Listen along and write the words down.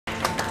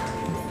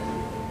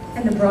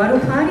and the bridal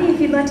party if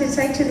you'd like to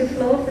take to the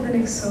floor for the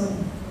next song.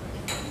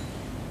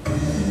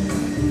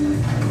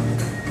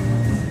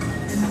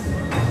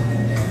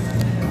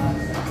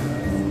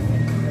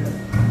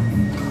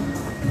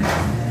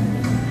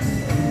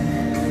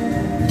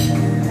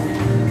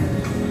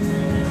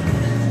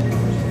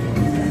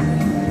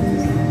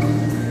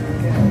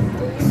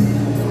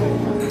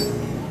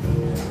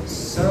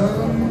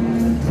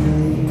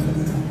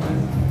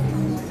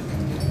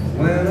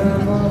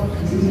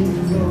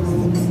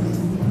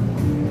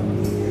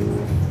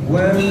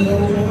 When the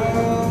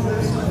world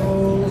is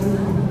cold,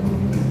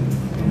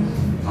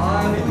 I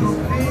will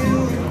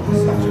feel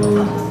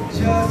good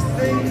just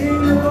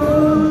thinking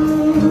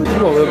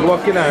of. Well, they're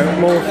blocking out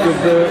most of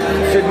the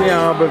Sydney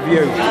Harbour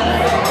view.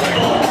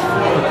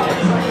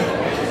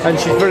 And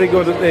she's very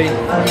good at the...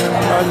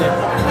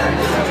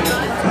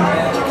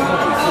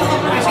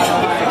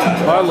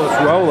 That looks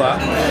well, that.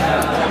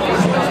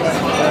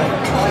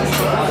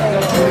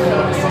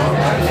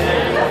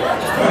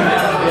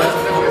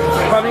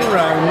 Panning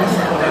round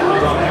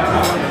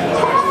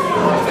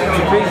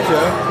to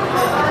Peter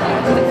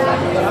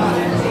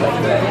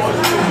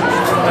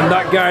and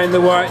that guy in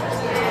the white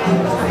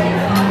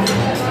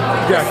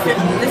jacket.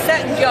 The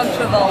second John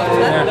Travolta.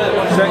 Yeah,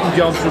 second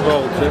John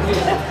Travolta.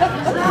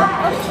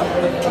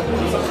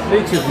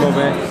 Peter's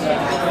mummy.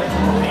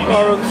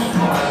 Lawrence.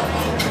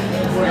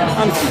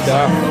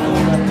 Anti-Daft.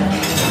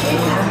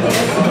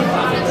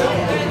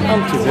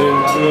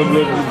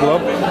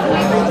 Anti-Blob.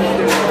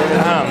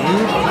 And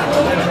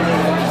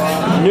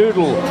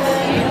Noodle.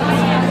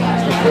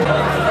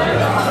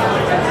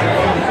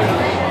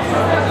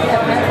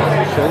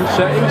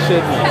 Sunset in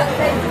Sydney.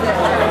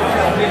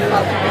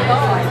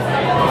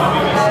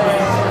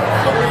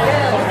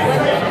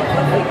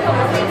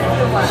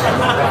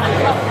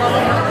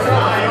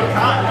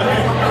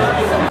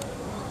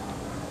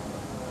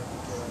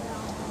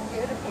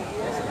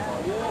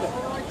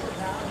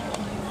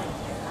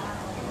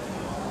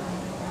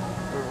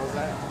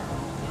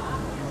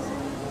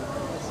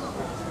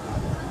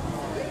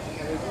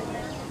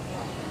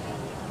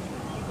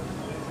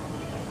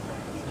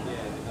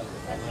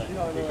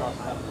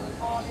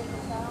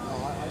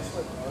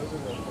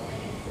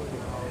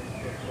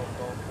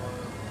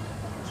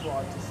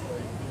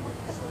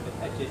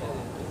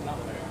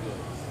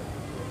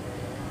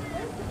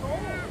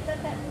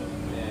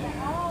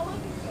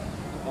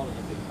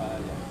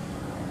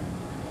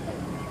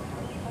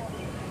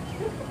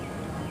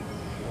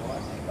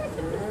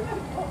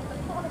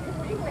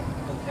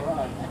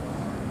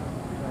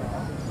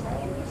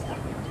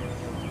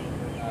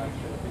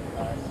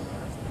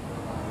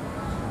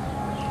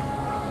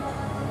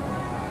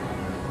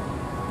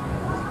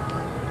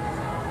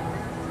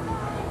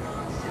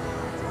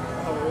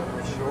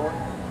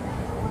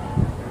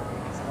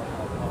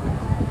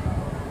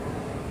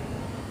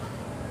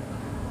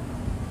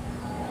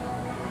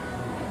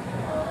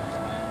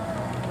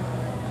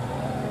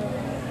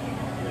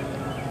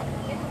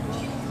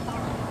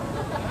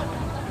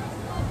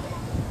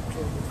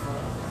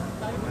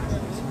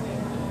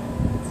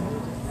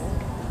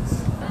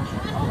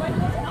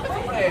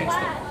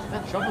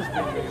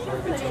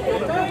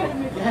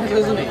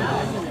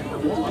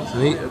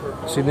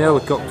 See the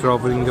helicopter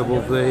hovering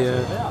above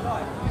the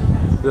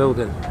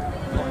building.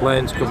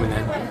 Planes coming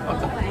in.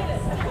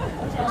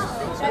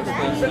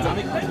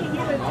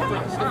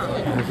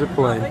 There's a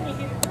plane.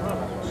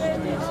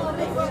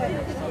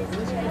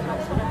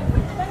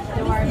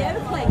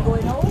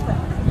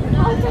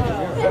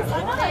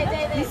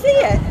 You see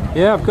it?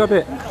 Yeah, I've got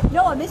it.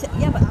 No, I miss it.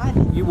 Yeah, but I...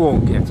 You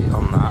won't get it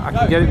on that. I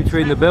can get it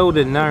between the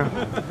building now.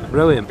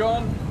 Brilliant.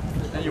 Gone.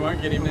 And you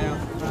won't get him now.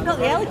 Not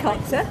the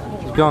helicopter.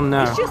 It's gone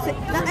now. It's just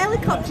that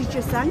helicopter's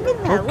just hanging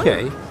there.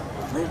 Okay. Look.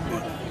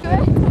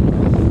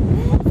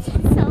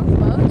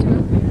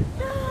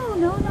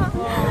 No,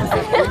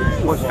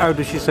 not How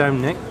does she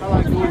sound, Nick?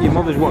 Your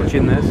mother's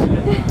watching this.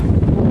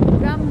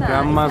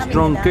 Grandma's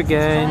drunk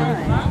again.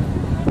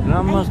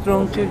 Grandma's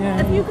drunk again.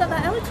 Have you got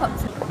that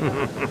helicopter?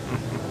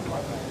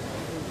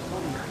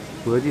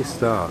 Where do you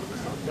start?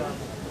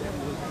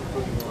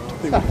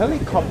 It's a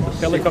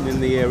helicopter in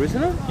the air,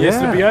 isn't it? Yes,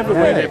 to be over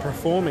where they're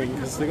performing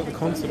because they got the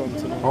concert on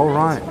tonight. All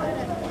right,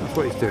 that's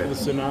what he's doing. The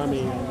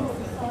tsunami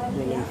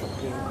relief.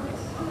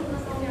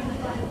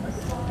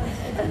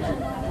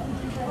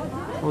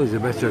 Well, he's a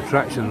better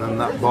attraction than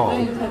that ball.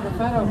 Yeah,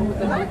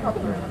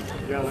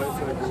 that's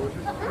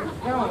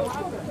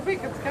so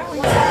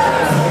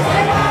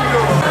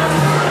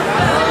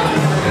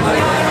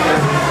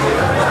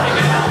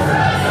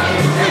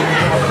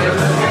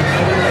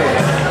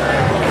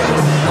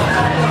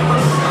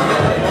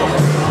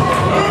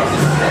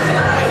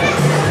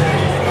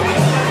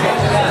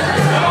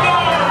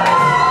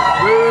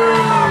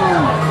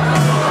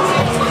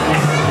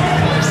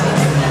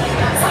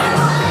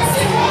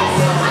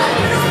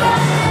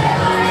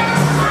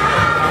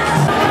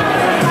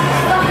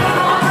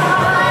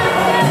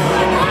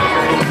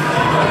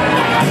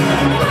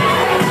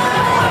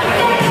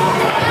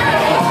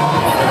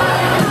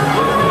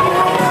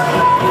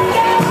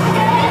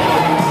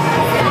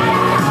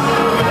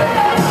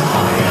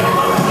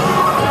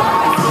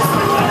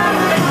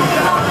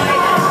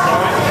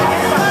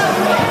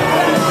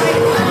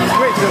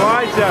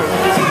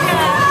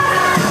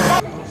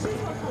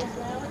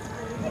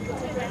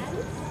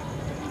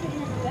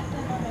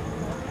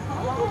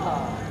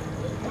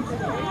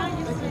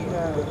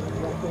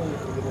I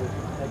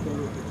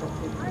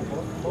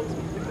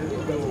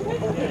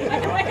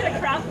got a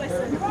crowd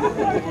lesson.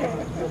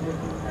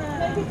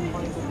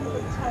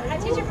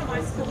 A teacher from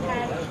my school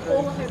had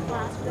all of her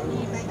class for the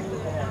year make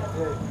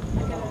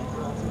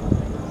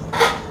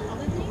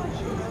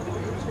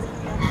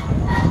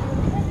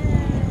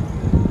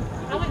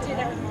I would do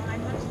that with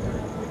mine.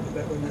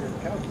 That when you're in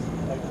Cubs,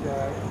 like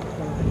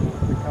one of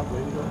the Cub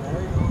ladies got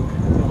married,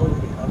 so all of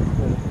the Cubs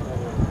that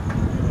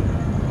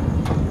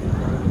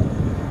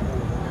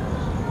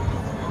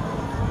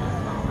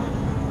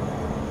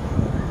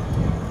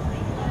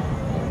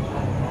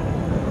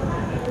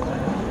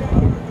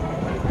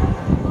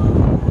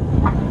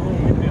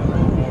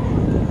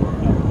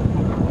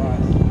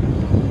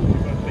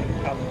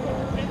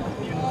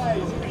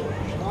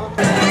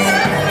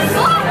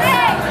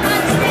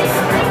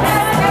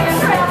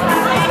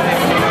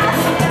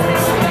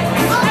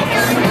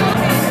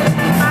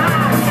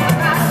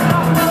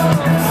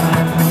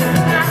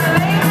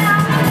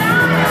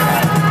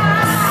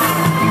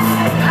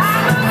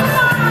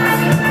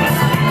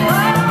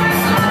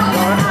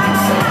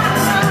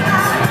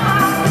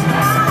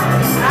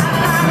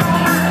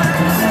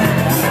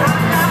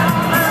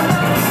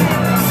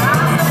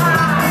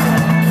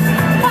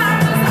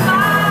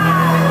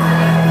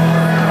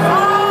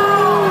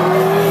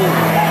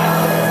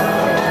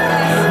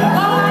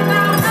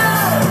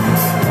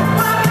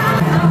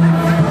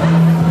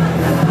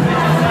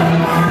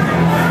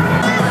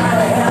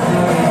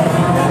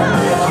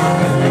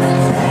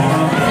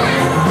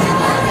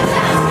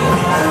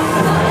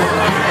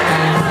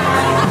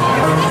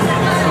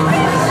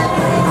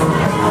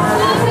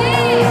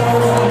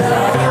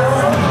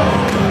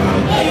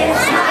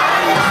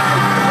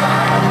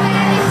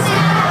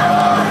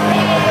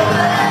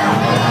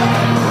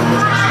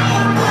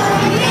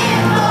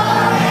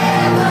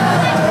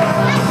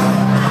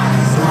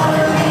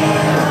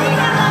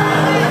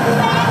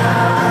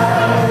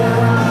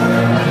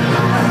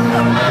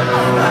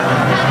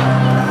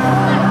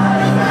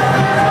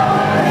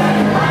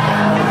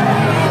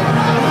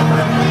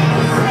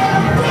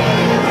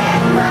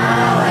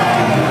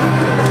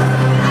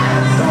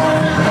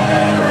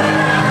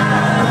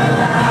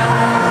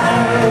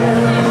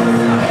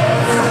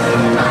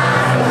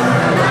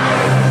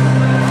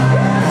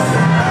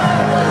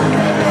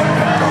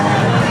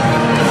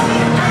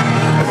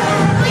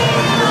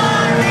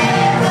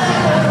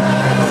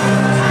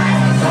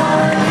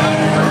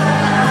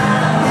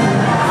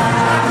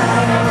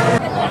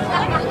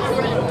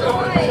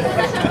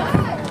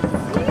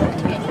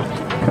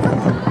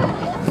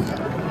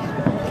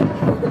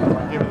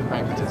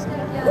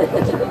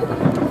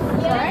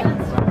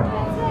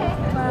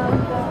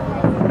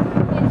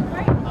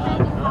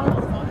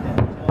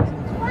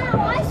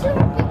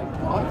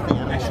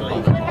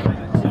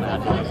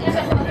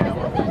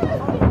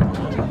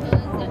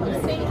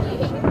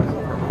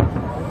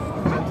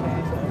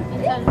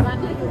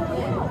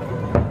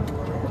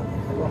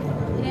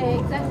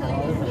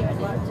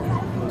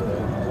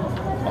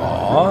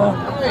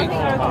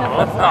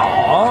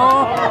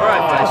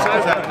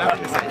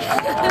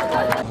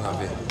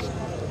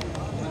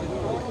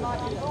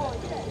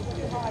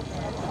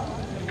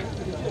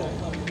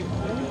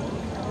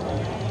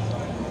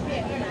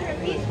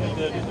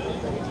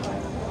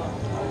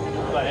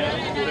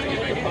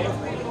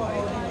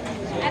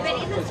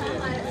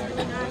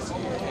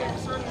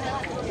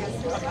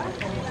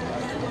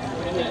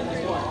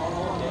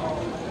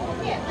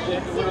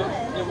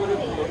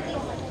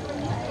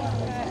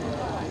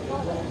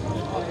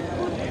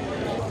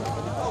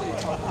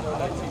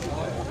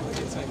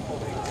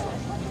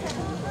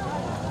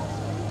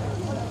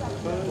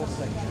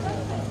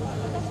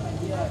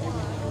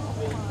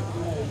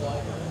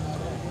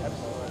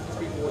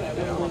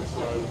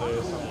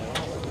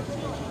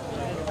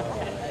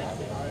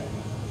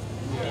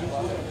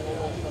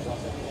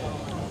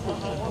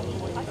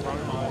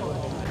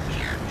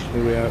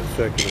Here we are at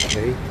Circular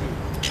Quay.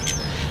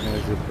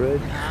 There's the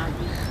bridge.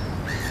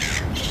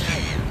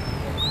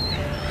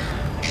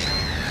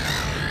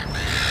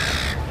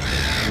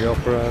 The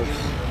Opera House.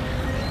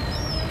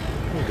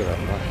 Look at that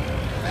map.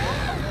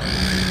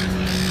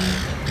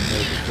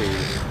 There's the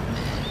quays.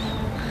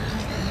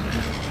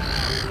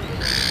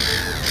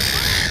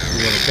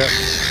 You want to catch?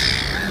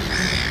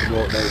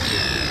 Walk down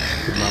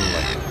to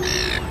Manly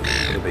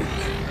to the beach.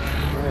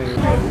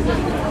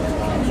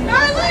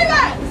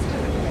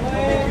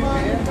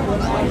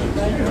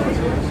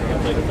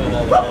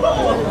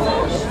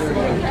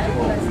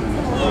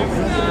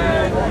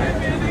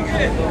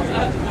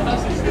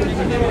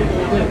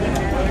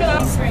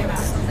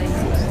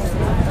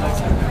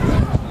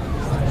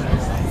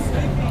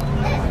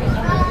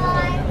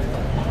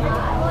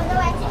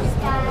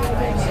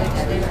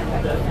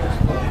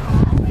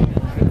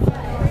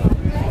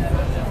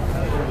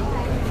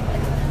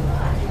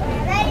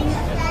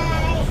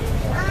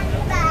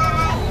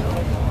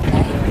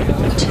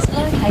 Which is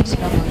located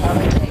on the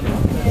lower deck.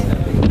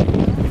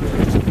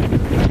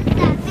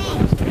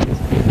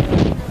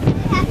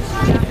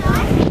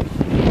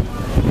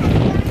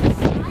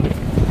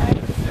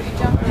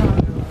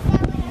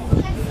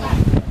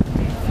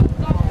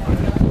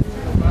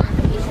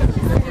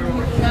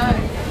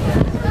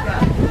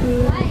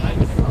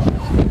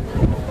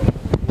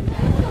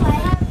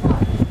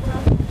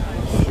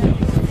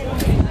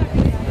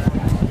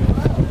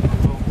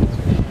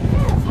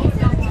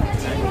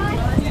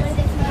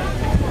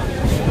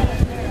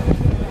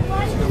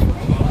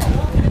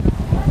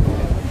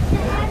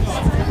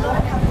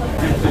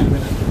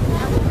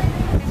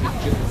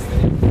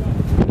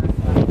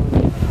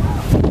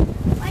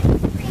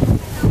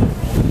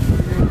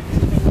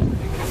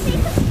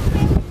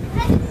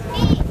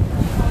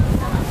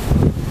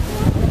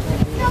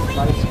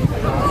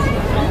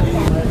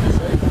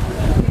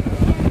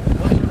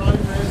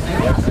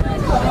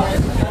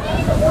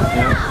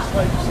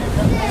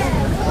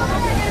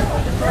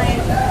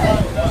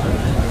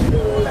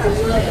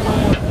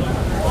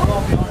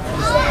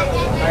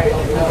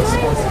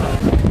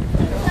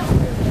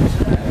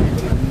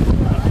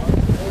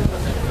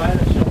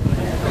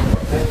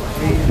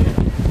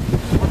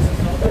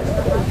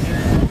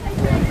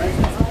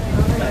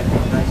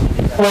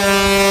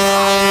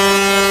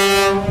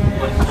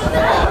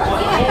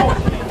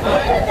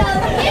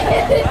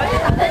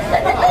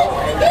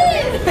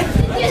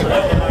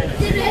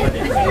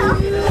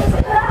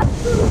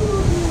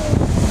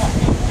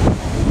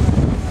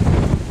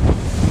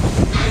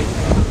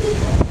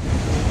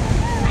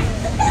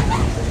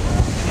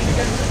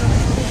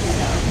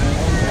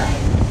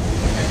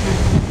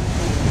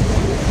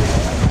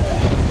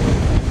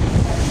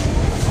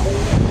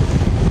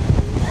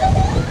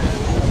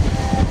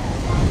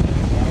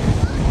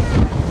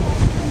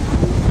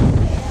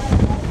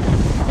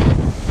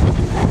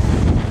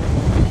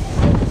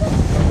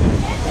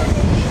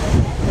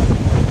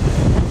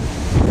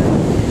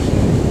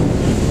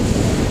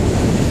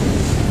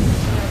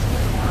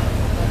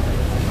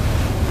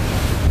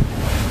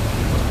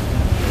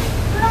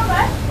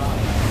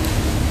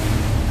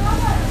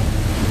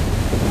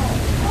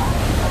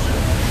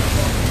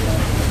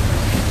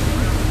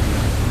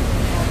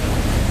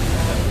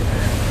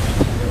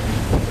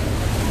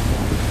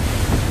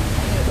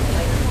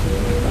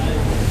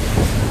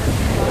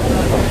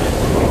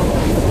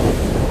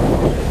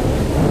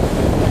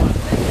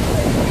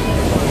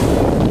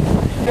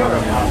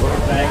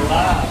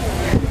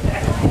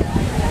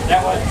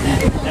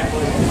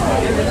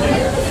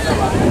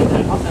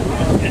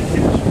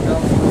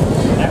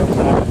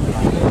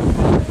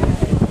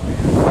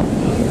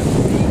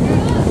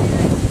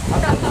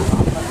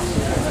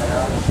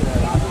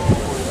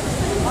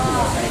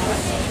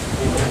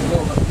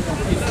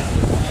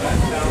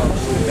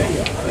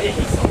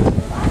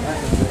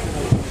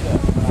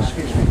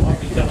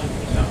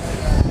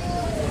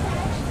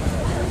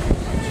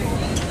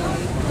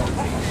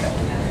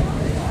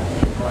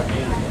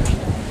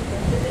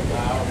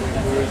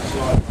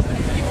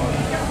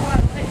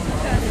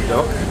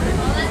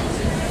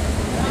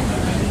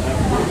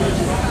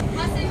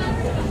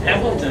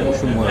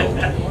 Ocean World.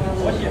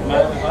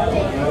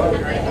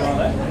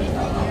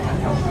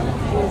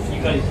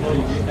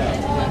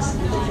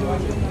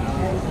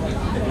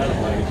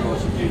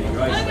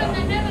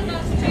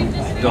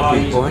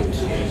 Docking Point.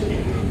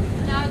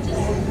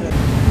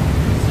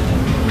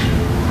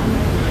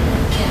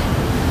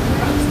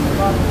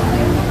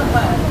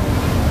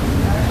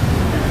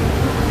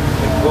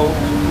 Big boat.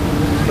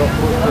 Stop.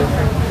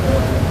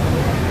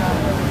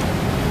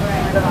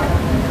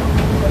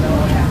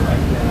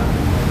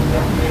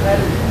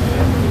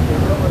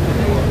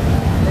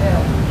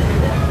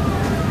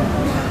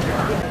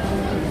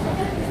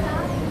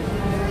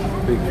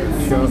 Big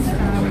shot.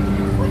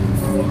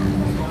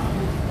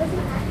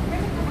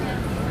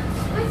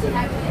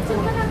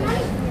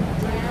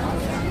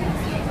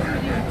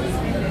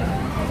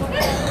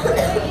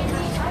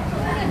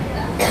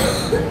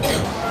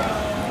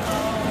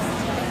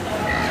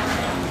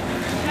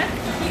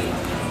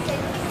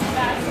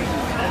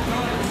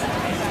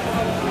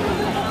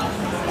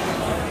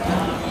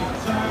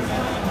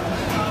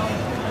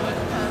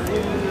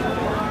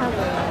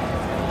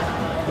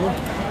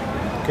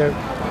 Go.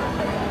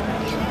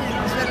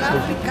 It's a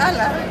lovely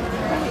colour.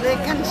 They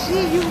can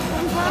see you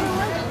from far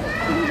away.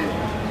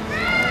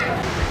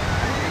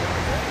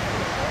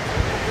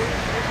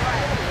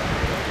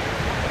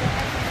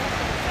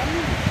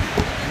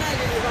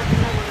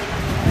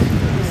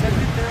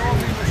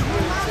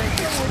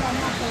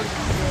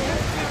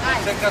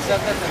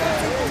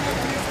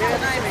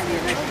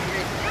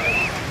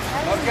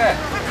 Orke,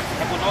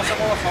 kako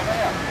nosimo ovo sada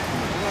ja?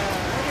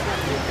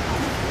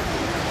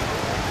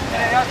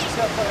 Ne, ja ću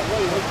se otvore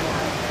bolje uđu.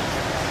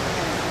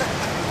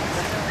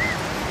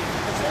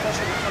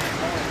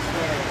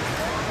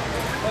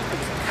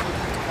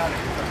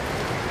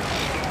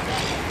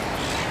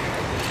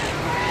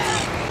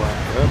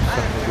 That's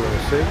something you want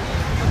to see.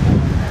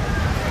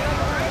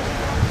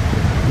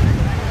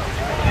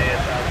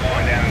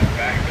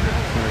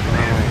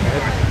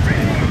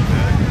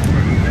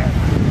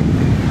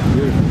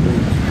 Beautiful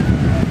beach.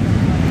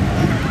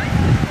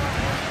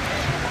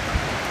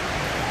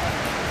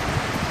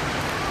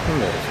 And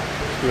there's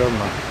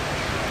Roma. I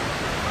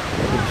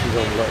think she's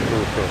on Loch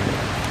Lurton.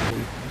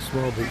 A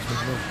small beach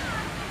as well.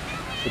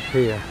 The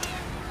pier.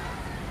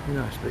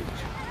 Nice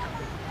beach.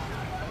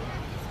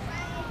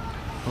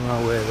 On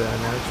our way there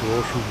now to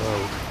Ocean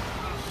World.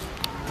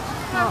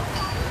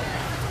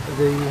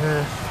 The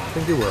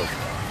Indie World.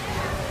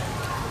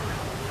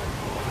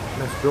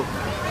 Messed up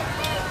now.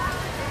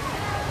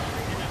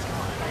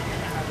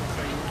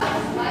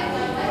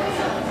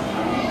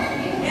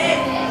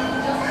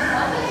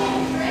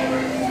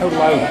 How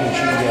loud can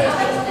she get?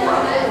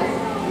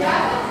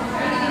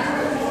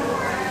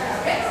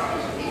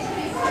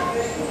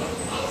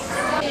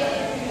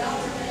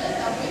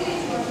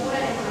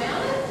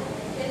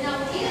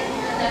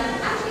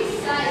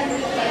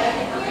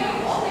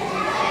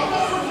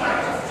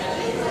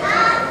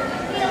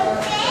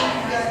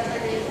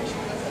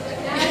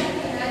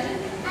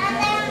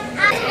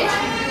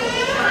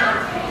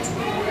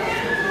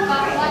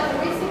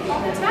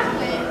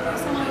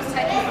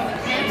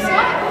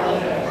 Campsite.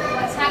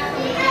 What's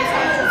happened is quite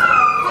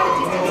a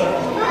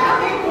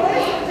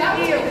distance.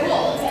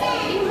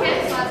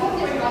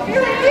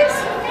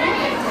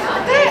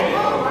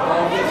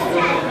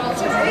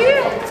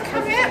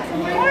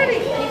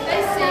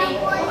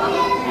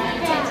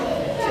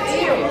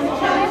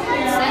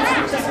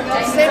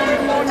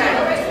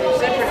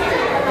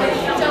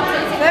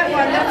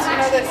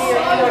 that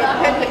eel, you want to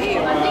pet the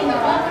eel.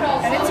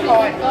 And it's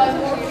fine.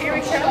 Here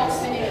he comes.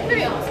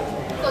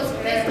 Because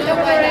there's no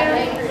way that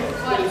they can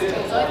fight it.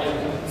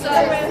 So,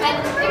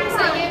 and people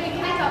say, yeah, we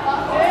can make up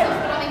our stuff,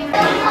 but I mean,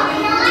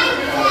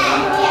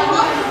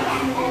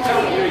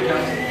 Here he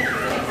comes.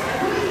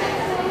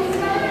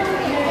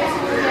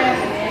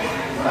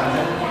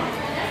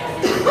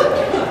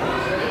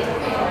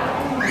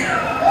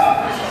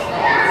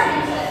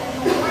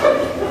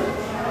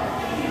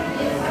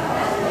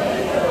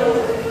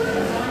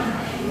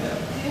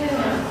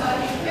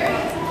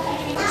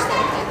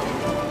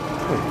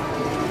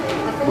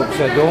 Looks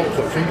like don't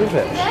touch them, does it?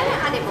 they're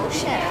animal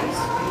shells.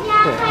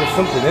 Yeah, there's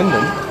something in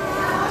them.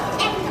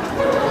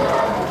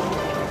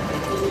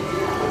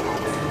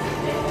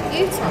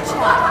 You touch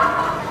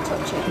that.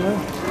 Touch it. No.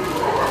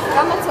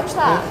 Grandma touch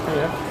that.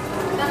 Yeah.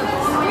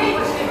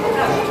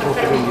 It's supposed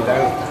to bring you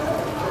down.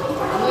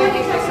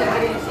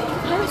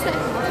 How is that?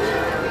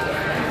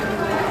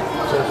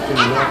 So it's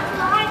been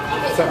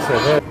it's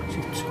actually there.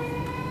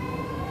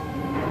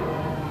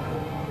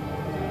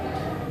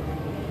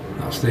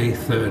 That's the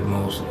third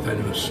most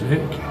venomous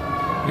snake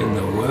in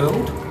the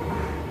world.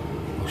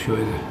 I'll show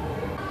you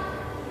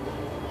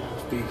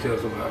the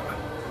details about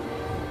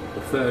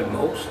the third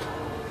most,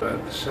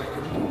 and the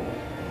second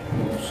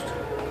most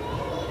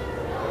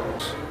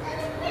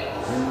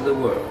in the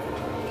world.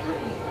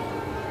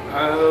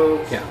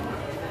 Okay.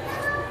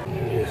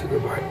 Here's the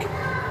back.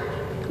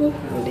 Oh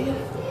dear.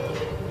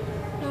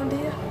 Oh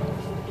dear.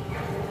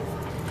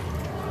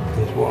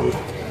 There's one.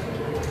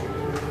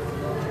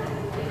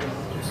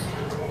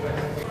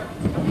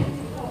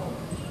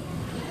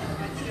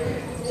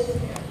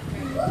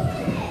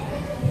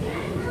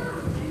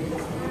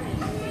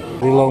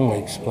 The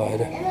long-legged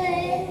spider. No,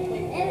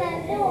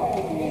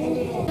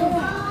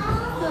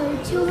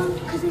 tell Mum,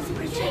 because there's a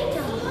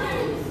projector.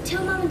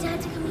 Tell Mum and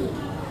Dad to come in.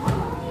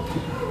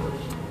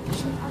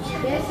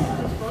 Yes?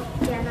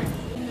 Yeah, no.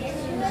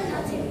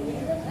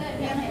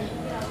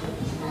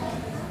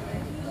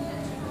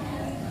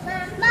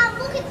 Mum,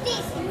 look at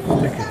this. Mum,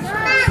 look.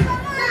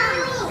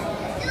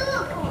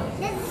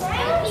 There's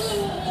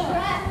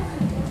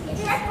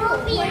a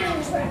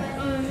scorpion here.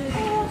 There's a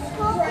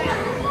scorpion.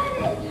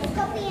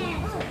 Scorpion.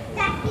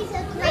 That is a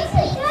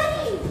crazy.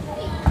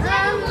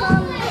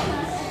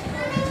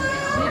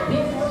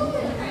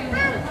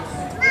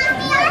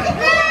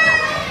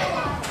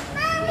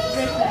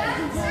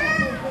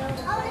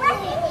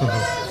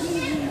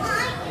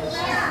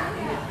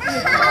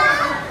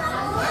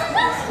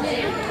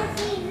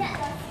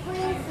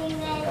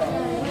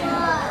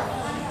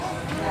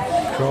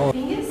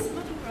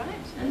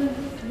 And the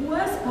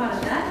worst part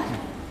of that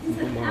is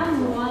that out in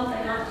the wild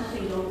they like to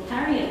feed on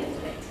carrion.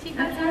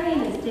 Now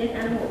carrion is dead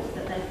animals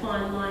that they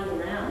find lying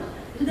around.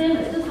 To them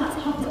it's just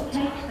like chocolate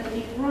cake, they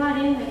dig right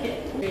in, they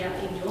get out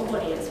in your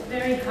body. It's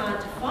very hard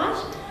to fight.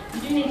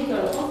 You do need to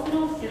go to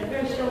hospital, get a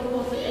very strong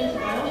course of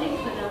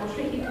antibiotics, but they will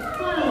treat you for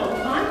quite a long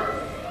time.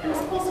 And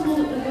it's possible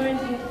that the wound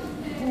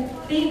will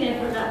be there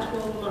for about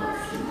 12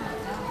 months.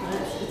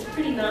 It's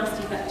pretty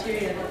nasty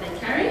bacteria that they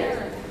carry.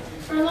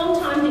 For a long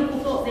time, people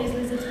thought these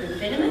lizards were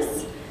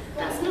venomous.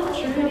 That's not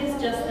true. It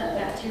is just that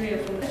bacteria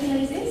from. What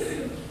is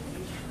this?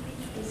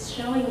 It's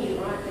showing you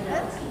right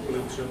now.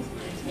 Blue tongue.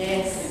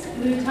 Yes,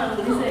 blue tongue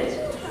lizard.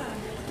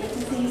 You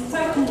can see he's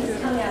poking his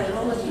tongue out at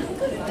all of you.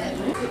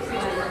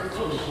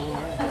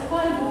 That's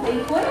quite a good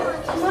decoy.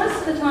 Most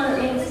of the time,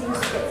 the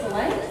instinct gets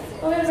away.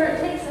 However, it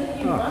takes a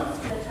few months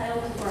for the tail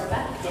to grow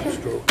back. And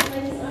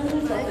they only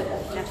drop it a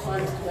few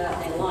times throughout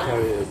their life.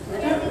 They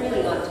don't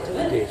really like to do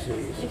it.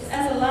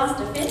 As a last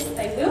defence,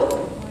 they will.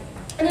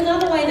 And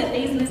another way that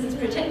these lizards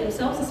protect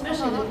themselves,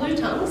 especially the blue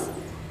tongues,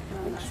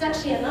 which is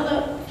actually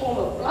another form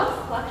of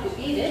bluff, like the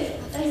bearded,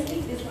 they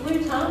stick this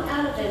blue tongue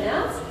out of their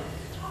mouths,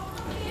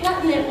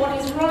 flatten their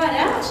bodies right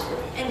out,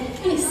 and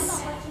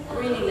hiss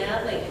really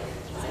loudly.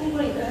 Has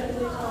anybody heard of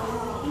blue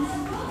tongue hiss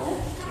before?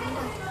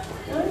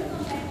 No?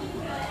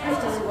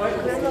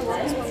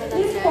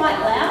 It's quite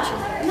loud,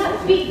 and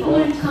that big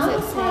blue tongue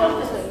quite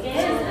often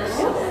scares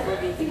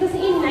animals because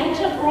in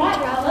nature, bright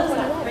colours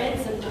like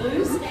reds and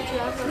blues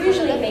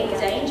usually mean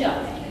danger.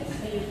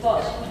 So you've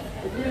got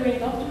the blue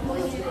ringed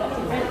octopus, you've got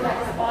the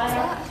red-backed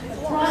spider,